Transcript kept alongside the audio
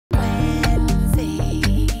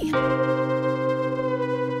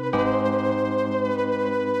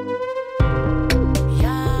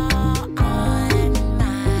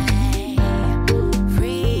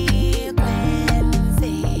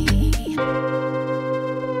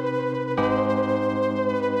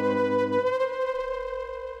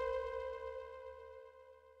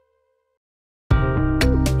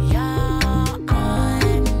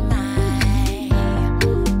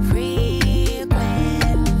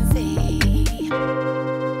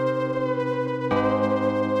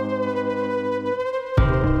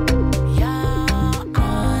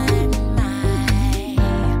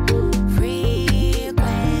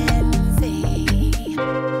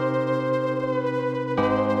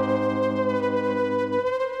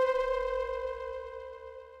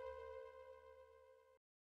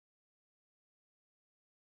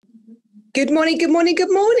Good morning, good morning,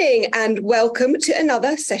 good morning, and welcome to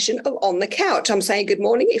another session of On the Couch. I'm saying good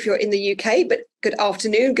morning if you're in the UK, but good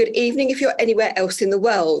afternoon, good evening if you're anywhere else in the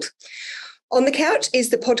world. On the Couch is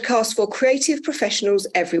the podcast for creative professionals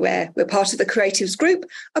everywhere. We're part of the Creatives Group,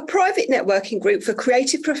 a private networking group for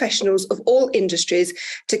creative professionals of all industries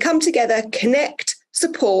to come together, connect,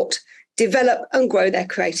 support, develop and grow their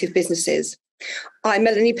creative businesses. I'm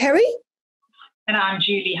Melanie Perry. And I'm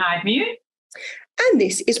Julie Hyde-Mute. And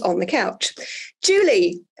this is On the Couch.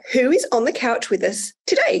 Julie, who is on the couch with us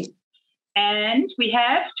today? And we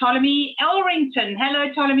have Ptolemy Elrington.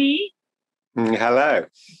 Hello, Ptolemy. Hello.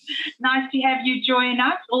 Nice to have you join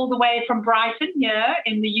us all the way from Brighton here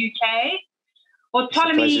in the UK. Well,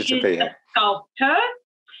 Ptolemy is a sculptor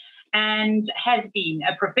and has been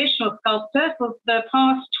a professional sculptor for the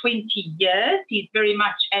past 20 years. He's very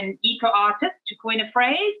much an eco-artist, to coin a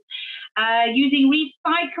phrase, using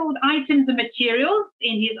recycled items and materials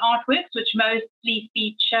in his artworks, which mostly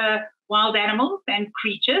feature wild animals and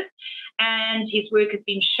creatures. And his work has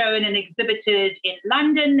been shown and exhibited in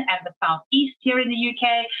London and the South East here in the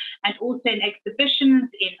UK, and also in exhibitions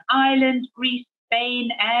in Ireland, Greece,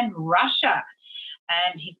 Spain, and Russia.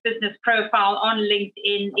 And his business profile on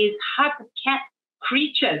LinkedIn is Hubcap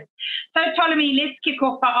Creatures. So, Ptolemy, let's kick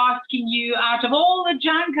off by asking you, out of all the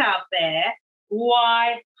junk out there,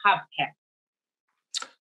 why hubcap?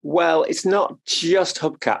 Well, it's not just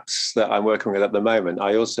hubcaps that I'm working with at the moment.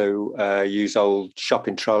 I also use old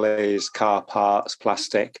shopping trolleys, car parts,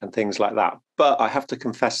 plastic and things like that. But I have to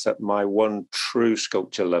confess that my one true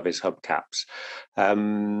sculpture love is hubcaps.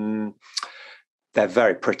 They're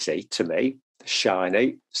very pretty to me,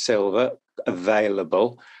 shiny, silver,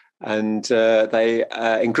 available. And they,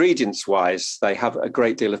 ingredients-wise, they have a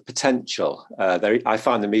great deal of potential. I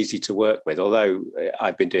find them easy to work with, although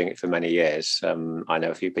I've been doing it for many years. I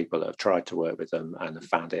know a few people that have tried to work with them and have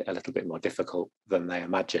found it a little bit more difficult than they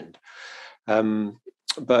imagined.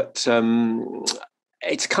 But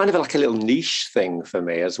it's kind of like a little niche thing for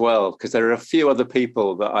me as well, because there are a few other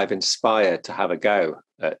people that I've inspired to have a go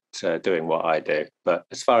at doing what I do. But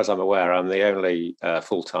as far as I'm aware, I'm the only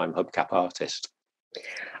full-time hubcap artist.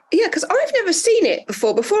 Yeah, because I've never seen it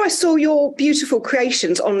before. Before I saw your beautiful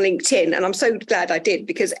creations on LinkedIn, and I'm so glad I did,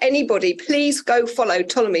 because anybody, please go follow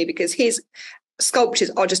Ptolemy, because his sculptures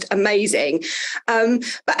are just amazing.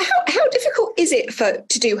 But how difficult is it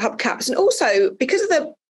to do hubcaps? And also, because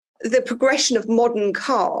of the progression of modern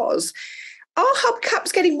cars, are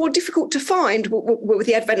hubcaps getting more difficult to find with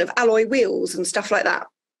the advent of alloy wheels and stuff like that?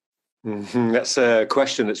 Mm-hmm. That's a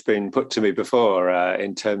question that's been put to me before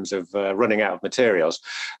in terms of running out of materials.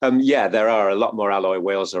 Yeah, there are a lot more alloy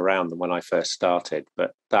wheels around than when I first started,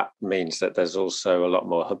 but that means that there's also a lot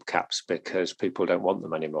more hubcaps because people don't want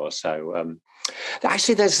them anymore. So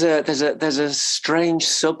actually, there's a strange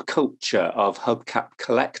subculture of hubcap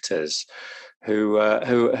collectors who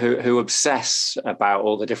obsess about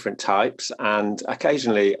all the different types, and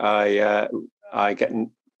occasionally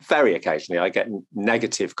very occasionally I get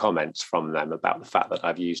negative comments from them about the fact that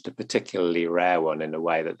I've used a particularly rare one in a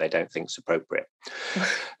way that they don't think is appropriate,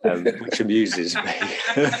 which amuses me.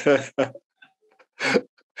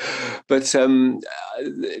 But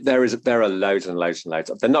there are loads and loads and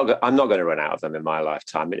loads. I'm not going to run out of them in my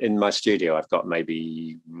lifetime. In my studio, I've got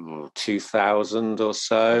maybe 2,000 or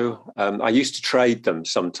so. I used to trade them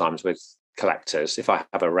sometimes with collectors. If I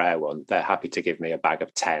have a rare one, they're happy to give me a bag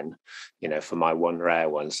of 10, for my one rare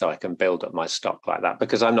one, so I can build up my stock like that,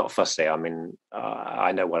 because I'm not fussy. I mean,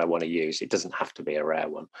 I know what I want to use. It doesn't have to be a rare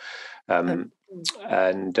one.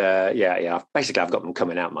 Basically I've got them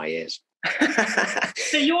coming out my ears.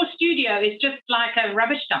 So your studio is just like a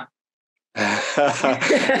rubbish dump. In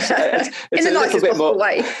the nicest possible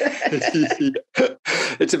way.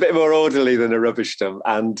 It's a bit more orderly than a rubbish dump,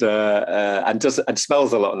 and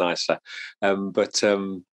smells a lot nicer.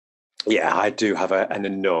 Yeah, I do have an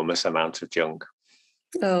enormous amount of junk.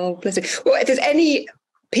 Oh, bless you. Well, if there's any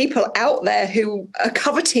people out there who are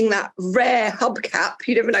coveting that rare hubcap,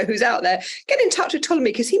 you never know who's out there, get in touch with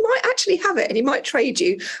Ptolemy, because he might actually have it and he might trade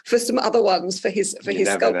you for some other ones for his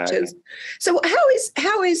sculptures. So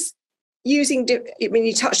how is using, I mean,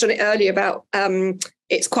 you touched on it earlier about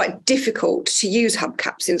it's quite difficult to use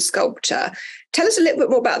hubcaps in sculpture. Tell us a little bit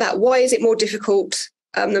more about that. Why is it more difficult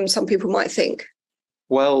than some people might think?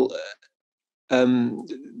 Well,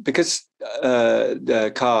 because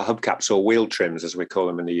the car hubcaps, or wheel trims as we call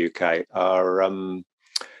them in the UK, are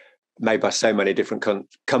made by so many different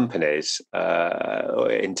companies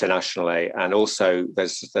internationally, and also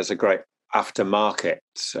there's a great aftermarket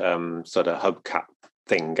sort of hubcap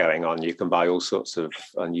thing going on. You can buy all sorts of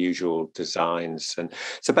unusual designs. And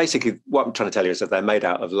so basically what I'm trying to tell you is that they're made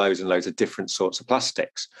out of loads and loads of different sorts of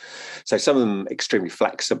plastics. So some of them extremely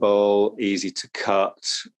flexible, easy to cut,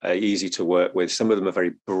 easy to work with. Some of them are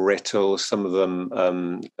very brittle. Some of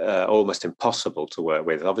them almost impossible to work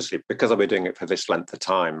with. Obviously, because I've been doing it for this length of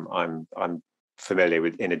time, I'm familiar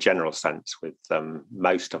with, in a general sense, with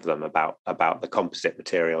most of them about the composite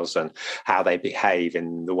materials and how they behave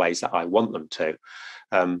in the ways that I want them to.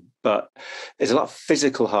 But there's a lot of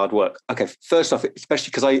physical hard work. Okay, first off, especially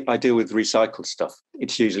because I deal with recycled stuff,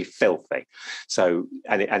 it's usually filthy. So,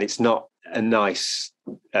 and it's not a nice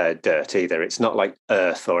dirt either. It's not like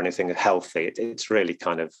earth or anything healthy. It's really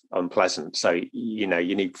kind of unpleasant. So, you know,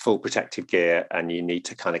 you need full protective gear and you need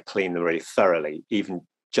to kind of clean them really thoroughly, even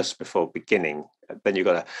just before beginning. Then you've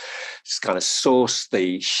got to just kind of source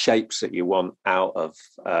the shapes that you want out of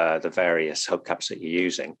the various hubcaps that you're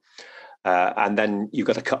using. And then you've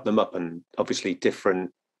got to cut them up, and obviously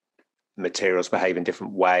different materials behave in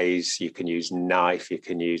different ways. You can use knife, you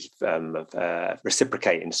can use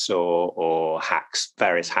reciprocating saw or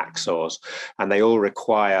various hacksaws, and they all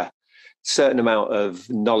require a certain amount of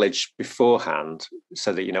knowledge beforehand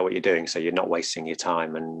so that you know what you're doing, so you're not wasting your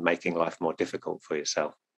time and making life more difficult for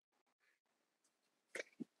yourself.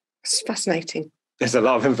 It's fascinating. There's a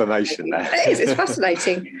lot of information there. It is, it's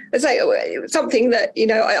fascinating. It's like something that, you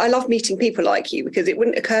know, I love meeting people like you, because it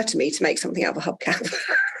wouldn't occur to me to make something out of a hubcap.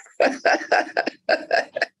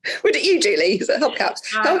 Would it you, Julie? Is it hubcaps?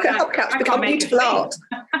 Hubcaps become beautiful art.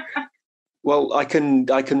 Well, I can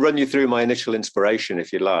run you through my initial inspiration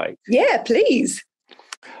if you like. Yeah, please.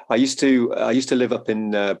 I used to live up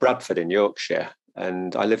in Bradford in Yorkshire,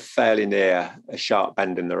 and I live fairly near a sharp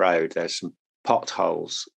bend in the road. There's some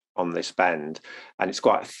potholes on this bend, and it's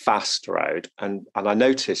quite a fast road. And I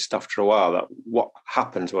noticed after a while that what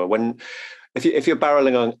happens if you're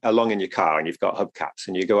barreling along in your car and you've got hubcaps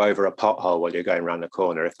and you go over a pothole while you're going around the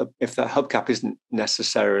corner, if the hubcap isn't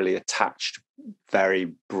necessarily attached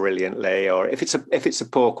very brilliantly, or if it's a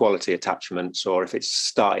poor quality attachment, or if it's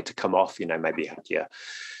started to come off, you know, maybe you had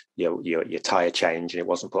your tire change and it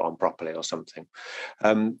wasn't put on properly or something,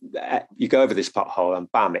 you go over this pothole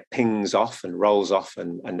and bam, it pings off and rolls off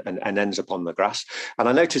and ends up on the grass. And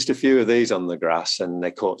I noticed a few of these on the grass, and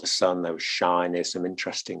they caught the sun, they were shiny, some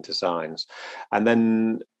interesting designs. And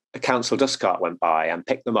then a council dust cart went by and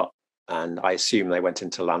picked them up, and I assume they went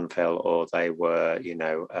into landfill, or they were, you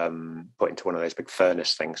know, put into one of those big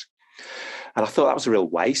furnace things. And I thought that was a real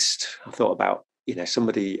waste. I thought about, you know,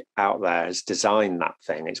 somebody out there has designed that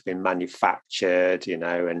thing, it's been manufactured, you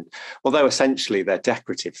know, and although essentially they're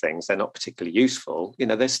decorative things, they're not particularly useful, you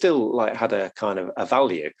know, they're still like had a kind of a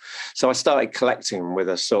value. So I started collecting them with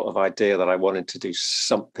a sort of idea that I wanted to do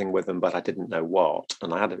something with them, but I didn't know what.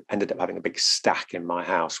 And I ended up having a big stack in my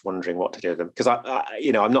house, wondering what to do with them, because I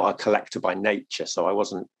you know, I'm not a collector by nature, so I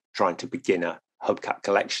wasn't trying to begin a hubcap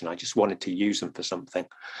collection. I just wanted to use them for something.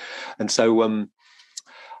 And so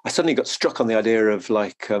I suddenly got struck on the idea of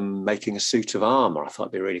like making a suit of armor. I thought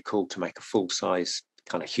it'd be really cool to make a full-size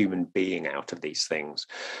kind of human being out of these things.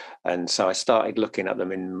 And so I started looking at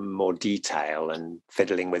them in more detail and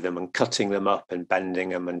fiddling with them and cutting them up and bending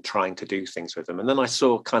them and trying to do things with them. And then I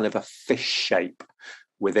saw kind of a fish shape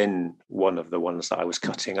within one of the ones that I was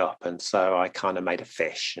cutting up. And so I kind of made a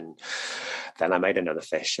fish, and then I made another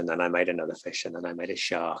fish, and then I made another fish, and then I made a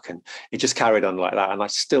shark. And it just carried on like that. And I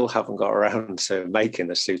still haven't got around to making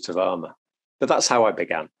the suit of armor. But that's how I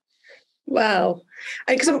began. Wow.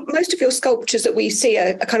 And because most of your sculptures that we see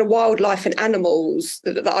are kind of wildlife and animals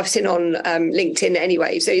that I've seen on LinkedIn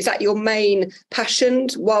anyway. So is that your main passion,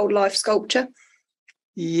 wildlife sculpture?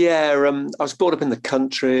 Yeah, I was brought up in the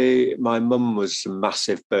country. My mum was a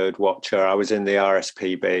massive bird watcher. I was in the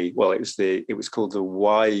R.S.P.B. Well, it was called the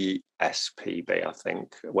Y.S.P.B, I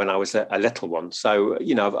think, when I was a little one. So,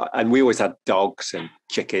 you know, and we always had dogs and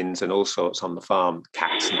chickens and all sorts on the farm,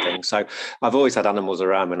 cats and things. So I've always had animals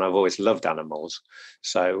around, and I've always loved animals.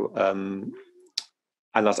 So,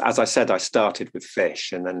 and as I said, I started with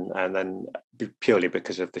fish, and then purely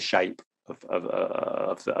because of the shape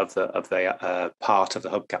of the part of the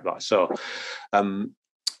hubcap that I saw, and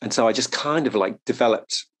so I just kind of like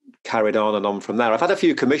carried on and on from there. I've had a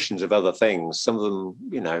few commissions of other things, some of them,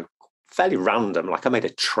 you know, fairly random. Like I made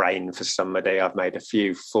a train for somebody. I've made a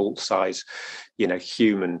few full-size, you know,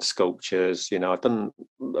 human sculptures. You know, I've done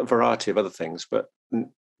a variety of other things, but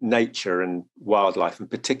nature and wildlife, and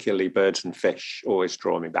particularly birds and fish, always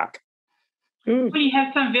draw me back. Well, you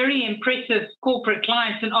have some very impressive corporate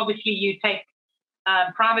clients, and obviously you take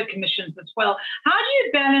private commissions as well. How do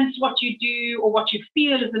you balance what you do or what you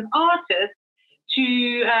feel as an artist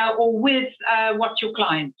to or with what your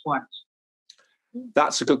clients want?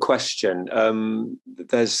 That's a good question.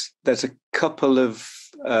 There's a couple of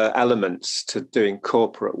elements to doing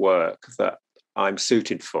corporate work that I'm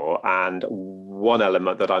suited for, and one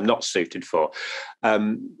element that I'm not suited for.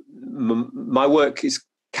 My work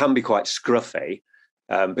can be quite scruffy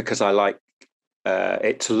because I like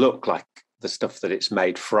it to look like the stuff that it's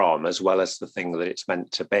made from, as well as the thing that it's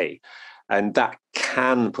meant to be. And that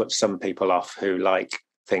can put some people off who like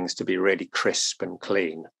things to be really crisp and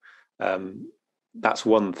clean. That's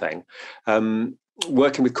one thing.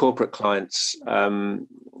 Working with corporate clients,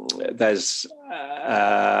 there's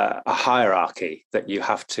a hierarchy that you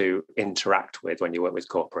have to interact with when you work with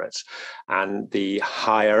corporates. And the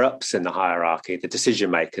higher ups in the hierarchy, the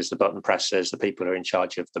decision makers, the button pressers, the people who are in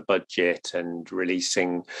charge of the budget and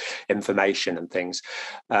releasing information and things,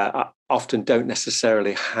 often don't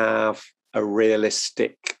necessarily have a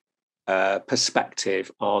realistic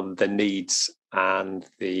perspective on the needs and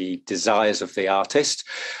the desires of the artist.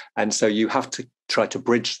 And so you have to try to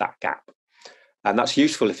bridge that gap. And that's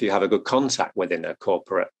useful if you have a good contact within a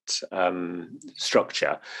corporate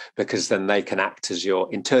structure, because then they can act as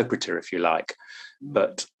your interpreter, if you like.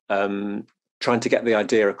 But trying to get the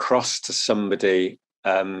idea across to somebody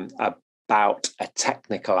about a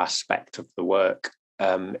technical aspect of the work,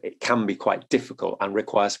 it can be quite difficult and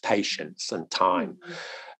requires patience and time.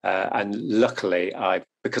 And luckily,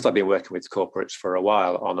 because I've been working with corporates for a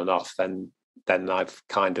while on and off, then I've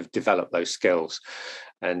kind of developed those skills.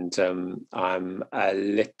 And I'm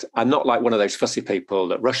not like one of those fussy people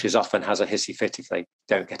that rushes off and has a hissy fit if they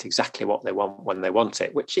don't get exactly what they want when they want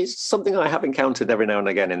it, which is something I have encountered every now and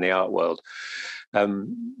again in the art world.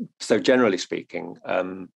 So generally speaking,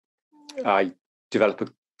 I develop a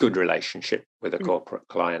good relationship with a corporate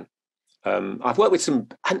client. I've worked with some,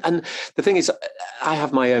 and the thing is, I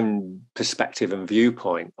have my own perspective and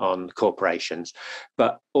viewpoint on corporations,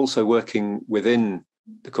 but also working within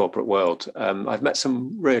the corporate world, I've met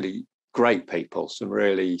some really great people, some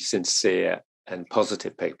really sincere and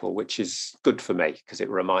positive people, which is good for me because it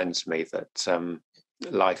reminds me that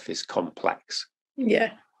life is complex.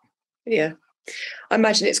 Yeah. I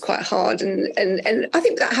imagine it's quite hard, and I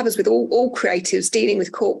think that happens with all creatives dealing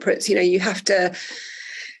with corporates. You know, you have to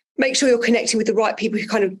make sure you're connecting with the right people who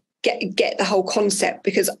kind of get the whole concept,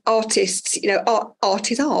 because artists, you know,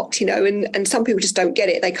 art is art, you know, and some people just don't get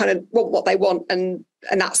it. They kind of want what they want and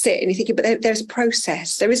that's it. And you're thinking, but there's a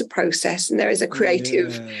process. There is a process, and there is a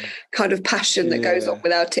creative kind of passion that goes on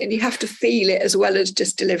without it. And you have to feel it as well as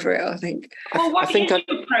just deliver it, I think. Well, what is your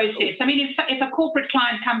process? I mean, if a corporate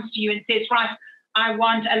client comes to you and says, right, I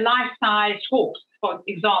want a life-sized horse, for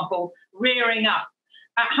example, rearing up,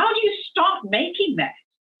 how do you start making that?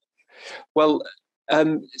 Well,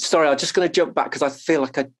 sorry, I'm just going to jump back because I feel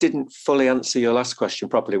like I didn't fully answer your last question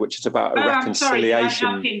properly, which is about a reconciliation. I'm sorry,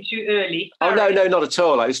 I jumped in too early. Sorry. Oh, no, not at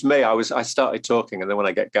all. It's me. I started talking, and then when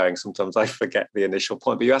I get going, sometimes I forget the initial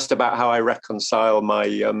point. But you asked about how I reconcile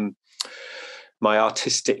my my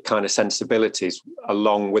artistic kind of sensibilities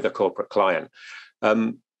along with a corporate client.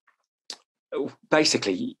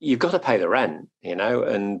 Basically, you've got to pay the rent, you know,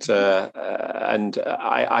 and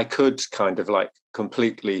I could kind of like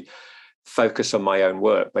completely focus on my own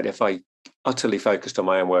work, but if I utterly focused on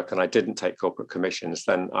my own work and I didn't take corporate commissions,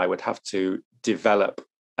 then I would have to develop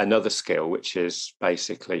another skill, which is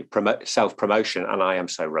basically self-promotion, and I am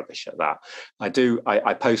so rubbish at that.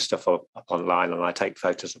 I post stuff up online and I take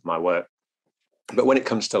photos of my work, but when it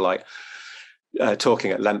comes to like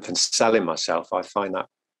talking at length and selling myself, I find that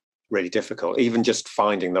really difficult. Even just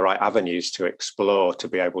finding the right avenues to explore to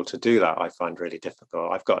be able to do that, I find really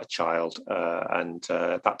difficult. I've got a child, and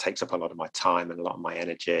that takes up a lot of my time and a lot of my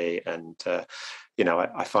energy, and you know,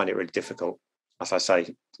 I find it really difficult, as I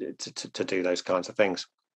say, to do those kinds of things.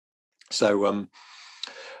 So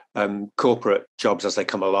corporate jobs as they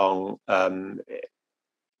come along,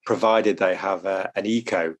 provided they have an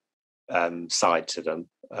eco side to them,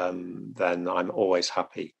 then I'm always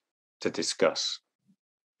happy to discuss.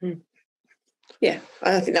 Yeah,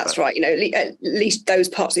 I think that's right. You know, at least those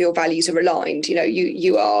parts of your values are aligned. You know,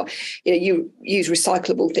 you are, you know, you use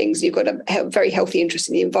recyclable things. You've got a very healthy interest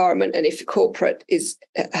in the environment, and if corporate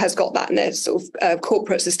has got that in their sort of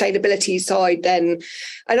corporate sustainability side, then,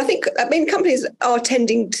 and I think, I mean, companies are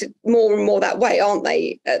tending to more and more that way, aren't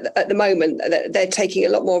they? At the moment, they're taking a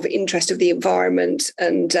lot more of an interest of the environment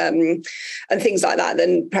and things like that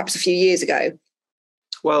than perhaps a few years ago.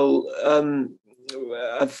 Well,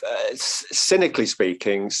 cynically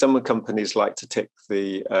speaking, some companies like to tick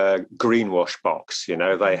the greenwash box. You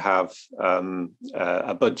know, they have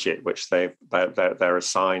a budget which they're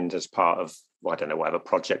assigned as part of I don't know, whatever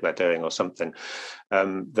project they're doing or something,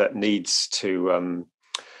 that needs to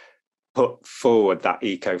put forward that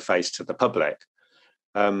eco face to the public.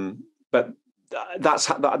 But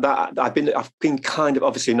I've been kind of,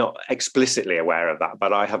 obviously not explicitly aware of that,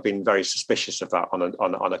 but I have been very suspicious of that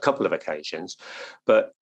on a couple of occasions.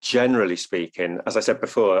 But generally speaking, as I said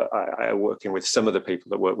before, I'm working with some of the people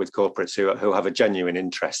that work with corporates who have a genuine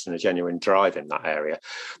interest and a genuine drive in that area.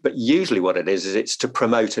 But usually what it is it's to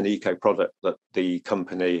promote an eco product that the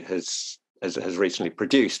company has recently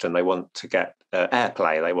produced, and they want to get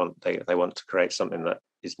airplay. They want to create something that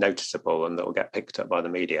is noticeable and that will get picked up by the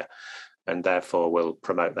media, and therefore will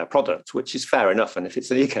promote their product, which is fair enough. And if it's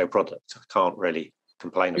an eco product, I can't really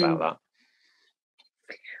complain about that.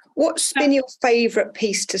 What's been your favourite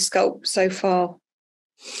piece to sculpt so far?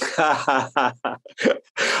 I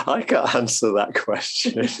can't answer that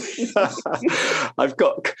question. I've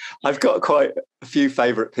got quite a few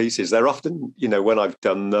favourite pieces. They're often, when I've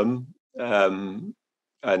done them and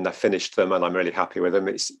I finished them and I'm really happy with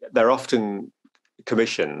them, they're often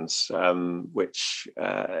commissions, which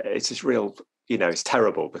it's just real, it's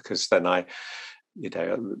terrible, because then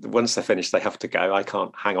once they're finished, they have to go. I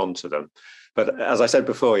can't hang on to them. But as I said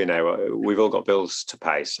before, we've all got bills to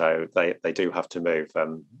pay, so they do have to move.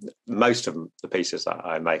 Most of the pieces that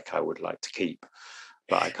I make, I would like to keep,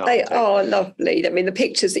 but I can't. They are lovely. I mean, the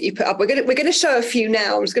pictures that you put up, we're going to show a few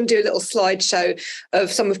now. I'm just going to do a little slideshow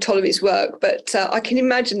of some of Ptolemy's work, but I can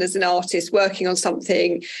imagine as an artist working on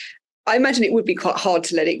something, I imagine it would be quite hard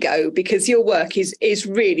to let it go, because your work is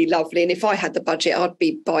really lovely. And if I had the budget, I'd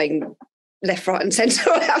be buying left, right and centre.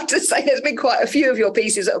 I have to say, there's been quite a few of your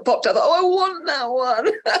pieces that have popped up. I want that one.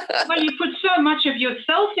 Well, you put so much of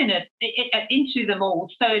yourself into them all,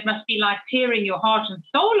 so it must be like tearing your heart and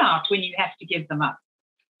soul out when you have to give them up.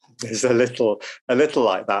 It's a little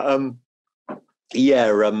like that.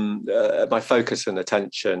 My focus and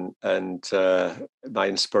attention and my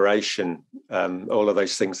inspiration, all of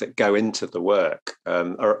those things that go into the work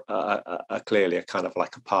are clearly a kind of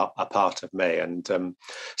like a part of me. And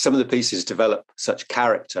some of the pieces develop such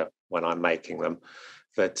character when I'm making them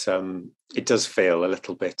that it does feel a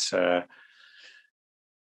little bit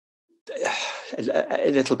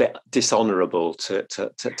dishonourable to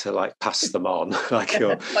like pass them on, like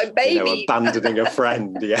you're abandoning a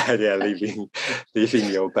friend. Leaving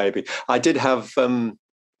your baby. I did have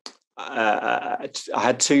I've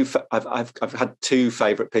had two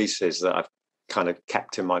favourite pieces that I've kind of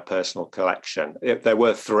kept in my personal collection. There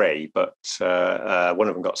were three, but one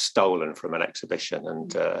of them got stolen from an exhibition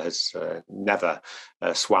and has never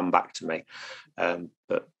swam back to me.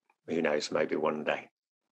 But who knows, maybe one day.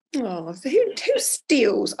 Oh, so who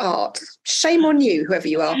steals art? Shame on you, whoever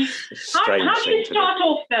you are. How do you start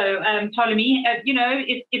off, though, Ptolemy?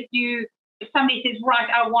 If somebody says, right,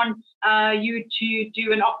 I want you to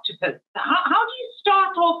do an octopus, how do you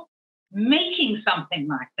start off making something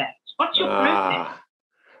like that? What's your process?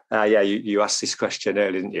 You asked this question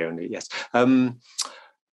earlier, didn't you? And yes.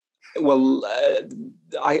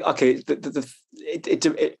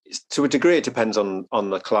 To a degree, it depends on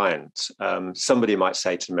the client. Somebody might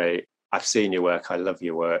say to me, I've seen your work, I love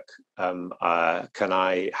your work. Can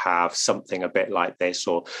I have something a bit like this?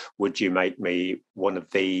 Or would you make me one of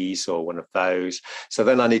these or one of those? So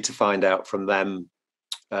then I need to find out from them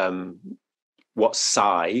what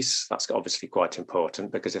size. That's obviously quite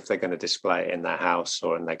important, because if they're going to display it in their house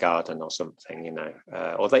or in their garden or something,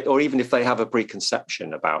 or even if they have a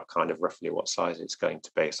preconception about kind of roughly what size it's going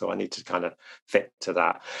to be. So I need to kind of fit to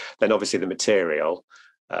that. Then obviously the material,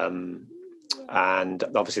 and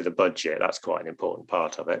obviously the budget, that's quite an important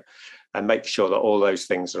part of it, and make sure that all those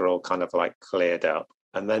things are all kind of like cleared up.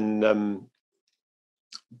 And then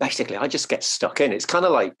basically I just get stuck in. It's kind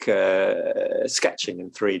of like sketching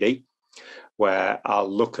in 3D, where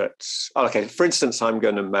I'll look at, for instance, I'm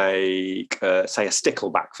going to make, say, a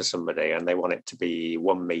stickleback for somebody and they want it to be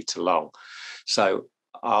 1 meter long. So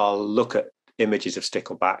I'll look at images of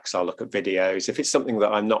sticklebacks, I'll look at videos. If it's something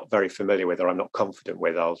that I'm not very familiar with or I'm not confident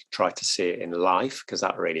with, I'll try to see it in life, because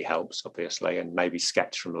that really helps, obviously, and maybe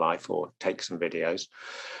sketch from life or take some videos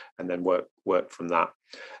and then work from that.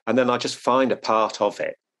 And then I just find a part of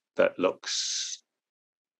it that looks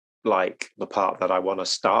like the part that I want to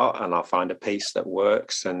start, and I'll find a piece that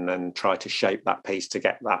works and then try to shape that piece to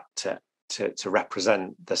get that to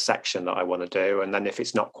represent the section that I want to do. And then if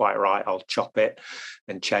it's not quite right, I'll chop it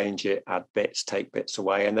and change it, add bits, take bits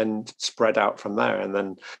away, and then spread out from there. And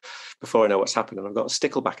then before I know what's happening, I've got a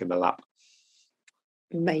stickleback in my lap.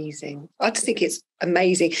 Amazing. I just think it's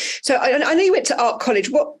amazing. So I know you went to art college.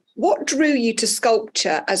 What What drew you to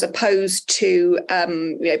sculpture as opposed to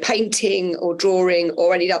painting or drawing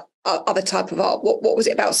or any other type of art? What was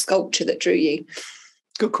it about sculpture that drew you?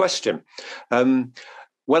 Good question.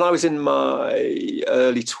 When I was in my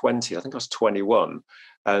early 20s, I think I was 21,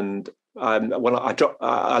 and when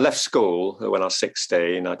I left school when I was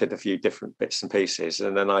 16, I did a few different bits and pieces,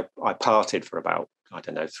 and then I partied for about, I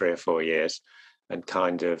don't know, 3 or 4 years, and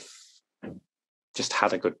kind of just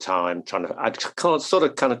had a good time trying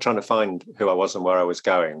to find who I was and where I was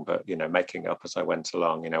going, but making it up as I went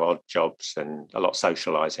along, odd jobs and a lot of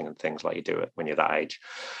socializing and things like you do it when you're that age.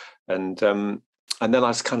 And then I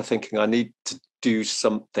was kind of thinking I need to do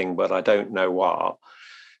something, but I don't know what.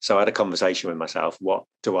 So I had a conversation with myself, what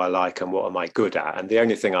do I like and what am I good at? And the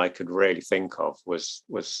only thing I could really think of was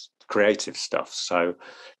creative stuff. So,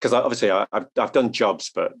 because obviously I've done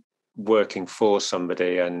jobs, but working for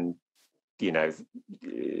somebody and, doing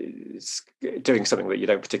something that you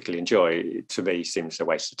don't particularly enjoy, to me, seems a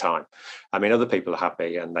waste of time. I mean, other people are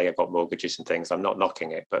happy and they have got mortgages and things. I'm not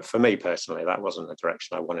knocking it, but for me personally, that wasn't the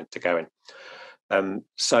direction I wanted to go in.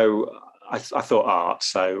 So I thought art.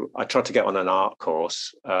 So I tried to get on an art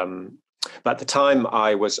course. But at the time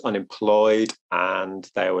I was unemployed and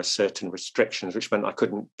there were certain restrictions, which meant I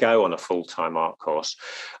couldn't go on a full-time art course.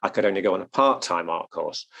 I could only go on a part-time art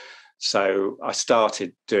course. So I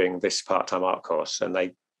started doing this part-time art course, and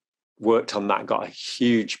they worked on that, got a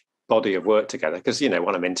huge body of work together, because,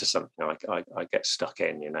 when I'm into something, I get stuck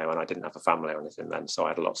in, and I didn't have a family or anything then, so I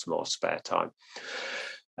had lots more spare time.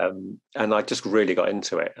 And I just really got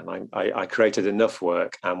into it, and I created enough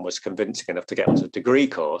work and was convincing enough to get onto a degree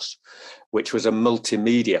course, which was a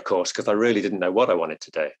multimedia course, because I really didn't know what I wanted to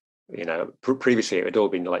do. Previously it had all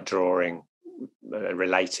been like drawing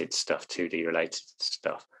related stuff, 2D related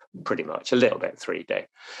stuff, pretty much, a little bit 3D.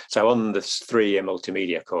 So on this 3-year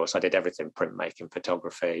multimedia course, I did everything: printmaking,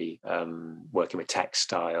 photography, working with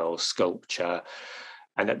textiles, sculpture.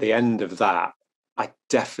 And at the end of that, I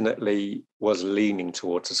definitely was leaning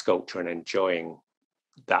towards the sculpture and enjoying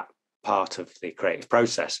that part of the creative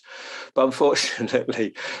process. But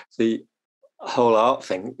unfortunately, the whole art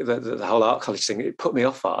thing, the whole art college thing, it put me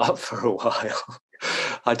off art for a while.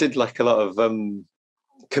 I did like a lot of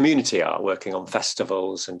community art, working on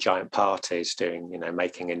festivals and giant parties, doing,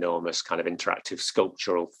 making enormous kind of interactive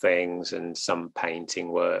sculptural things, and some painting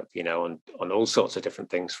work, on all sorts of different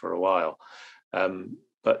things for a while.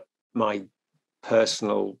 But my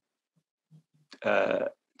personal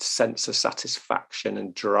sense of satisfaction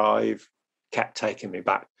and drive kept taking me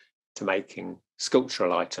back to making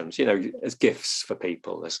sculptural items, as gifts for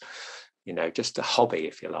people, as, just a hobby,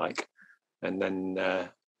 if you like. And then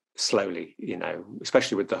slowly,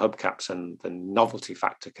 especially with the hubcaps and the novelty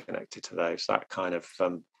factor connected to those, that kind of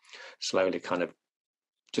slowly kind of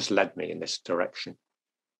just led me in this direction.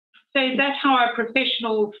 So is that how a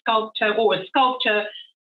professional sculptor or a sculptor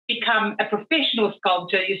become a professional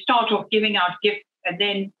sculptor? You start off giving out gifts and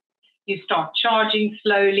then you start charging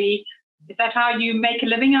slowly. Is that how you make a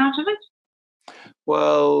living out of it?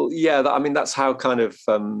 Well, yeah, that's how kind of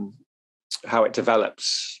how it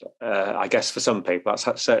develops. I guess for some people,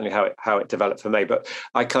 that's certainly how it developed for me. But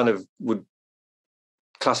I kind of would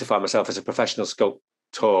classify myself as a professional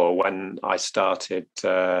sculptor when I started.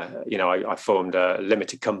 I formed a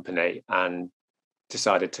limited company and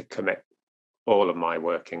decided to commit all of my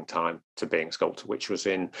working time to being a sculptor, which was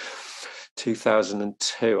in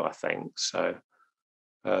 2002, I think. So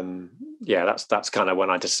that's kind of when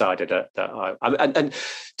I decided that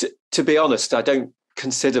to be honest, I don't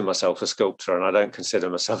consider myself a sculptor and I don't consider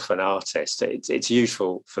myself an artist. It's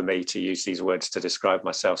useful for me to use these words to describe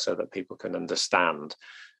myself so that people can understand,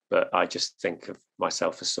 but I just think of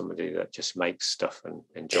myself as somebody that just makes stuff and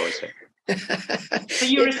enjoys it. So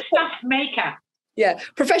you're a stuff maker. Yeah,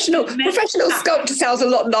 professional sculptor sounds a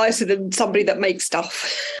lot nicer than somebody that makes stuff.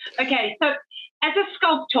 Okay, so as a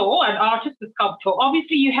sculptor, an artist, a sculptor,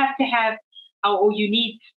 obviously you have to have, or you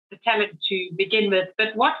need the talent to begin with,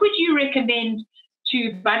 but what would you recommend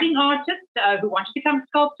to budding artists who want to become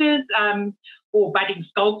sculptors or budding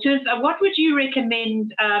sculptors? What would you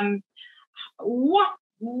recommend? What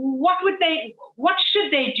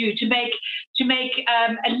should they do to make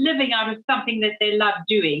a living out of something that they love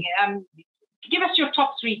doing? Give us your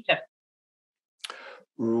top 3 tips.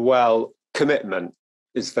 Well, commitment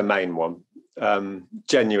is the main one.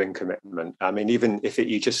 Genuine commitment. I mean, even if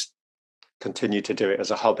you just continue to do it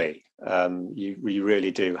as a hobby, you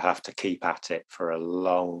really do have to keep at it for a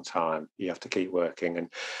long time. You have to keep working.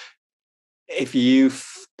 And if you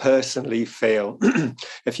personally feel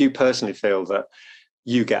that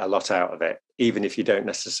you get a lot out of it, even if you don't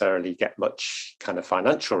necessarily get much kind of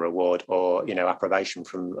financial reward or, you know, approbation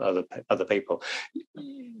from other people.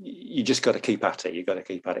 You just got to keep at it. You've got to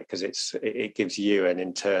keep at it, because it gives you an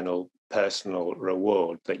internal personal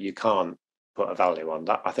reward that you can't put a value on.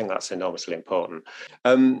 That, I think that's enormously important.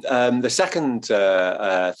 The second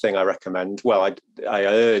thing I recommend, well, I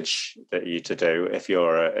urge you to do, if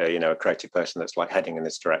you're a creative person that's like heading in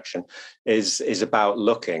this direction, is about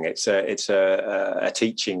looking. It's a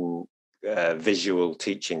teaching, visual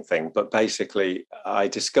teaching thing. But basically, I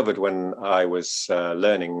discovered when I was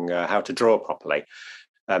learning how to draw properly,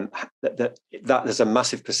 that there's a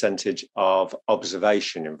massive percentage of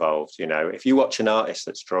observation involved. You know, if you watch an artist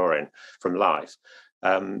that's drawing from life,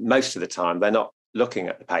 most of the time they're not looking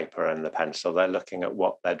at the paper and the pencil, they're looking at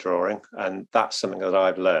what they're drawing. And that's something that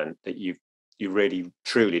I've learned, that you really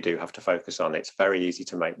truly do have to focus on. It's very easy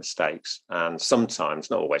to make mistakes, and sometimes,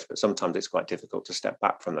 not always, but sometimes it's quite difficult to step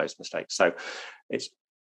back from those mistakes. So it's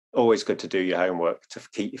always good to do your homework, to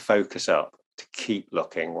keep your focus up, to keep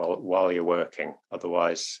looking while you're working.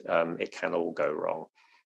 Otherwise, it can all go wrong.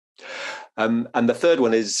 And the third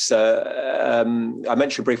one is, I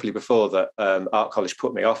mentioned briefly before that art college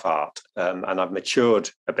put me off art, and I've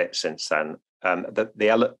matured a bit since then.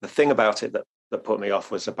 The thing about it that put me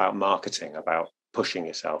off was about marketing, about pushing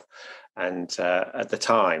yourself. And at the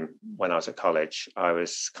time when I was at college, I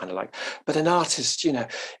was kind of like, but an artist, you know,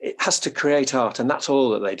 it has to create art, and that's all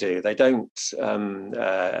that they do. They don't,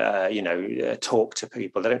 talk to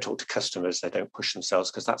people. They don't talk to customers. They don't push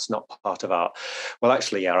themselves, because that's not part of art. Well,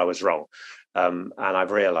 actually, yeah, I was wrong. And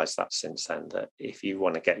I've realized that since then, that if you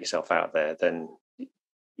want to get yourself out there, then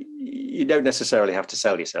you don't necessarily have to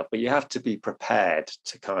sell yourself, but you have to be prepared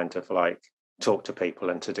to kind of like talk to people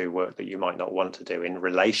and to do work that you might not want to do in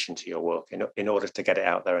relation to your work, in order to get it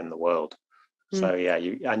out there in the world. So yeah,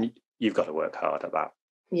 you've got to work hard at that.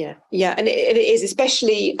 Yeah, and it is,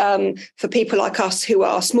 especially for people like us who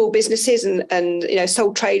are small businesses and you know,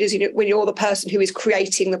 sole traders. You know, when you're the person who is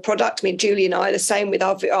creating the product. I mean, Julie and I are the same with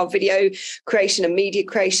our video creation and media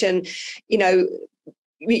creation. You know,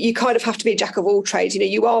 you kind of have to be a jack of all trades. You know,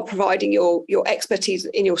 you are providing your expertise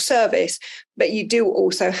in your service, but you do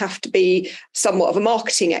also have to be somewhat of a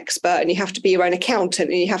marketing expert, and you have to be your own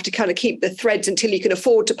accountant, and you have to kind of keep the threads until you can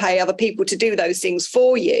afford to pay other people to do those things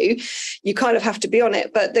for you. You kind of have to be on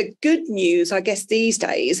it. But the good news, I guess, these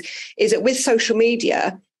days is that with social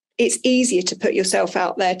media, it's easier to put yourself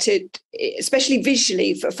out there, to, especially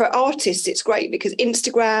visually for artists. It's great because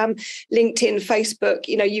Instagram, LinkedIn, Facebook,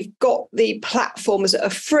 you know, you've got the platforms that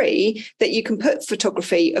are free that you can put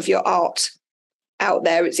photography of your art out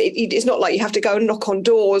there. It's not like you have to go and knock on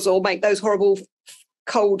doors or make those horrible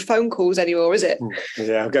cold phone calls anymore, is it?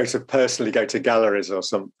 Yeah, personally go to galleries or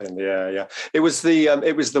something. Yeah. It was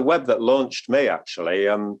the web that launched me, actually.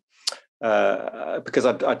 Because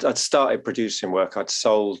I'd started producing work. I'd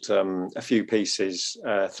sold a few pieces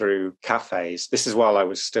through cafes. This is while I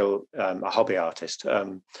was still a hobby artist.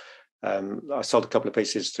 I sold a couple of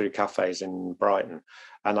pieces through cafes in Brighton,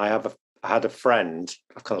 and I had a friend.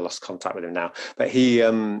 I've kind of lost contact with him now, but he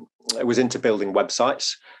was into building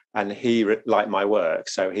websites, and he liked my work,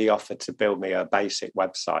 so he offered to build me a basic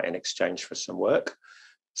website in exchange for some work.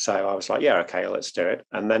 So I was like, yeah, okay, let's do it.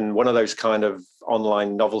 And then one of those kind of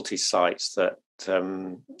online novelty sites that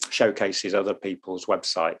showcases other people's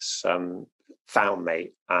websites found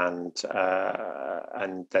me, and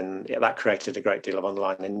then that created a great deal of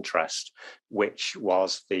online interest, which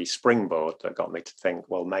was the springboard that got me to think,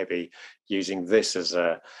 well, maybe using this as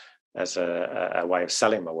a way of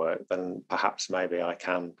selling my work, then perhaps maybe I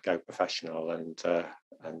can go professional and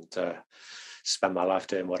spend my life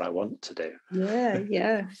doing what I want to do.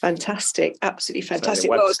 Yeah, fantastic, absolutely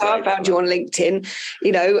fantastic. So I found you on LinkedIn,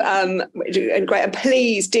 you know, and great. And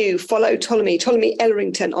please do follow Ptolemy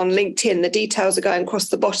Elrington on LinkedIn. The details are going across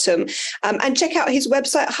the bottom, and check out his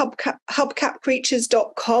website,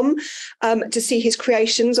 hubcapcreatures.com, to see his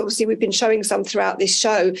creations. Obviously, we've been showing some throughout this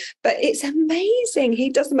show, but it's amazing.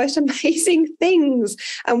 He does the most amazing things.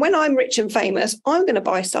 And when I'm rich and famous, I'm going to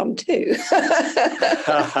buy some too.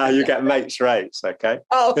 You get mates rates, okay?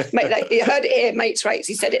 Oh, mate, you heard it here, mates rates.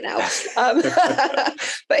 He said it now.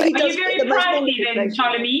 But are you very pricey then,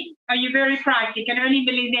 Ptolemy? Are you very pricey? Can only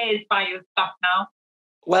millionaires buy your stuff now?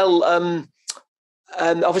 Well,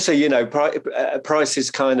 obviously, you know, price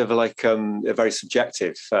is kind of like very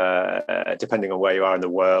subjective, depending on where you are in the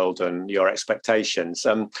world and your expectations.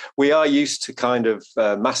 We are used to kind of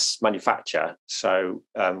mass manufacture, so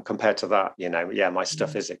compared to that, you know, yeah, my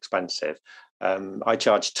stuff is expensive. I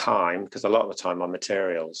charge time because a lot of the time my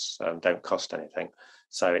materials don't cost anything,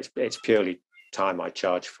 so it's purely time I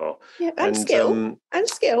charge for. Yeah, and skill.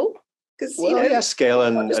 Because skill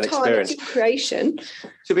and experience. Creation.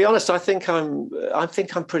 To be honest, I think I'm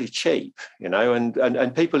pretty cheap,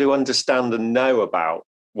 and people who understand and know about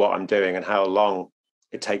what I'm doing and how long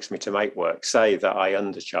it takes me to make work say that I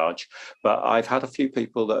undercharge, but I've had a few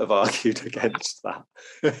people that have argued against that.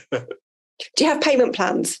 Do you have payment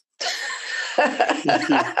plans?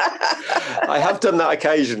 I have done that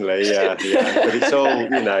occasionally, yeah. But it's all,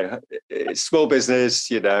 it's small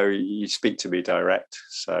business, you speak to me direct.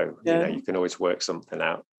 So, you can always work something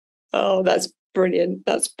out. Oh, that's brilliant.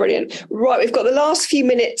 That's brilliant. Right, we've got the last few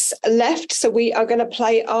minutes left. So we are going to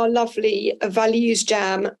play our lovely Values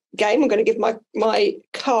Jam game. I'm going to give my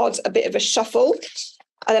cards a bit of a shuffle.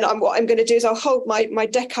 And then what I'm going to do is I'll hold my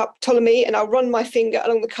deck up, Ptolemy, and I'll run my finger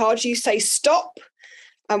along the cards. You say stop.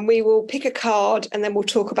 And we will pick a card and then we'll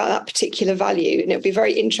talk about that particular value. And it'll be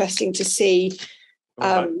very interesting to see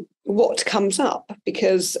what comes up,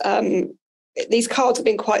 because these cards have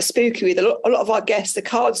been quite spooky with a lot of our guests. The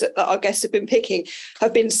cards that our guests have been picking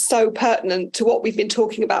have been so pertinent to what we've been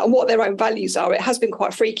talking about and what their own values are. It has been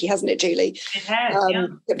quite freaky, hasn't it, Julie? It has, yeah.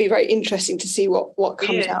 It'll be very interesting to see what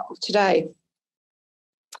comes out of today.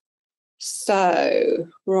 So,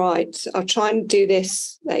 right, I'll try and do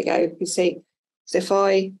this. There you go. You see. So if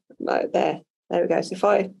I, there we go. So if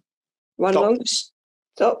I run along,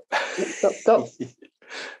 stop.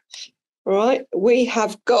 Right, we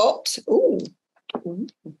have got,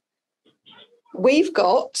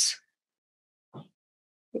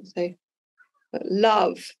 let's see,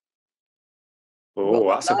 love. Oh,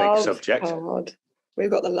 that's a big subject. Card.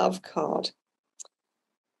 We've got the love card.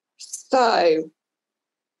 So,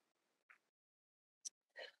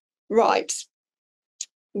 right.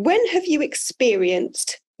 When have you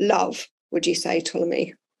experienced love, would you say,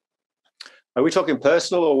 Ptolemy? Are we talking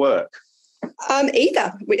personal or work?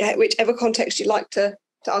 Either, whichever context you like to.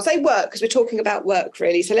 I'll say work, because we're talking about work,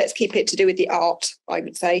 really. So let's keep it to do with the art, I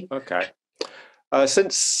would say. Okay.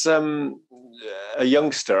 Since a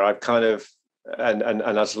youngster, I've kind of, and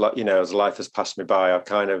as life has passed me by, I've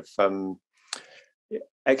kind of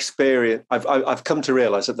experienced. I've come to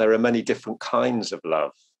realise that there are many different kinds of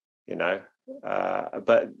love,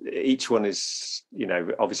 but each one is,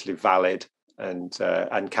 obviously valid and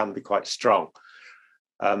can be quite strong.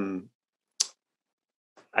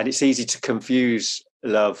 And it's easy to confuse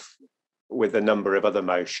love with a number of other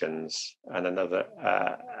emotions and another,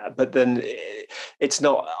 but then it's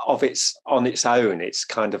not on its own. It's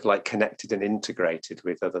kind of like connected and integrated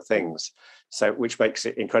with other things. So, which makes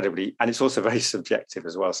it incredibly, and it's also very subjective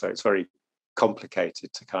as well. So it's very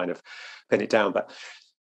complicated to kind of pin it down. But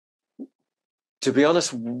to be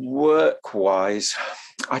honest, work-wise,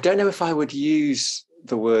 I don't know if I would use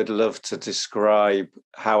the word love to describe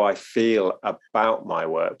how I feel about my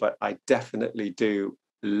work, but I definitely do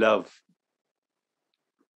love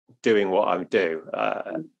doing what I do.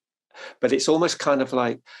 But it's almost kind of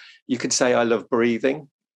like, you could say I love breathing,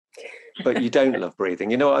 but you don't love breathing.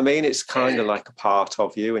 You know what I mean? It's kind of like a part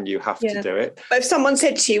of you and you have to do it. But if someone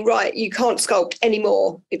said to you, right, you can't sculpt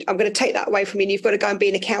anymore, I'm going to take that away from you and you've got to go and be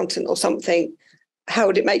an accountant or something, how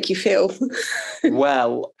would it make you feel?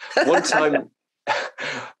 Well, one time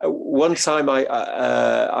I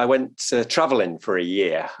went traveling for a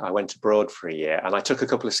year. I went abroad for a year and I took a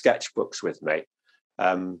couple of sketchbooks with me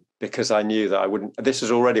because I knew that I wouldn't. This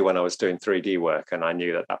was already when I was doing 3D work, and I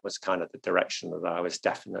knew that that was kind of the direction that I was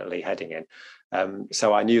definitely heading in.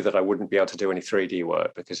 So I knew that I wouldn't be able to do any 3D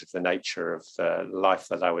work because of the nature of the life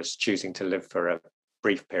that I was choosing to live for a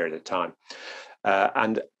brief period of time.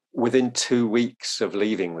 And within 2 weeks of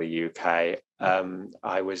leaving the UK,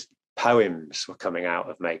 poems were coming out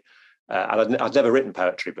of me. And I'd never written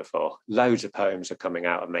poetry before. Loads of poems are coming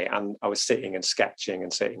out of me. And I was sitting and sketching.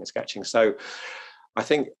 So I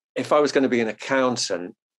think if I was going to be an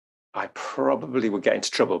accountant, I probably would get into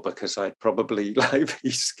trouble because I'd probably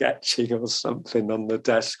be sketching or something on the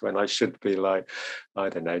desk when I should be I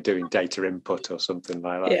don't know, doing data input or something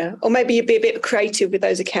like that. Yeah, or maybe you'd be a bit creative with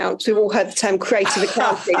those accounts. We've all heard the term creative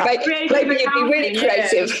accounting. Maybe you'd be really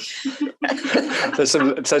creative.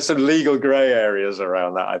 There's some legal grey areas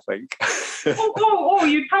around that, I think. Or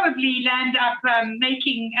you'd probably land up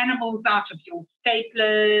making animals out of your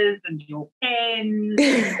staplers and your pens.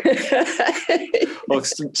 Or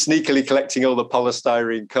sneakily collecting all the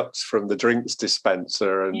polystyrene cups from the drinks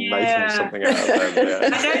dispenser and making something out of them. Yeah.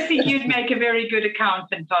 I don't think you'd make a very good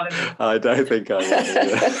accountant, Oliver. I don't think I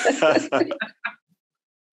would.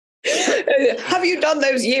 Have you done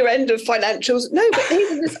those year-end of financials? No, but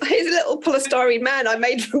here's a little polystyrene man I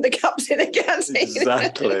made from the cups in a gas.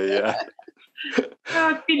 Exactly, yeah. Oh,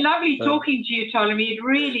 it's been lovely talking to you, Ptolemy. It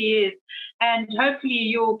really is. and hopefully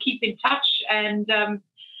you'll keep in touch. And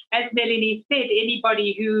as Melanie said,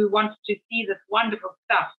 anybody who wants to see this wonderful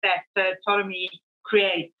stuff that Ptolemy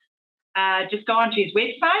creates, just go onto his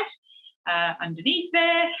website underneath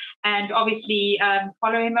there, and obviously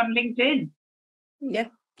follow him on LinkedIn. Yeah,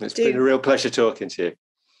 it's been a real pleasure talking to you.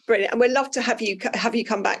 Brilliant, and we'd love to have you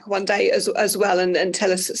come back one day as well and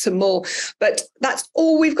tell us some more. But that's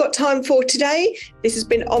all we've got time for today. This has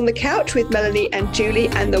been On the Couch with Melanie and Julie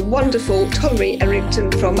and the wonderful Ptolemy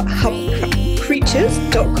Elrington from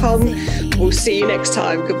hubcapcreatures.com. We'll see you next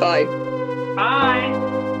time. Goodbye.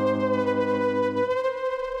 Bye.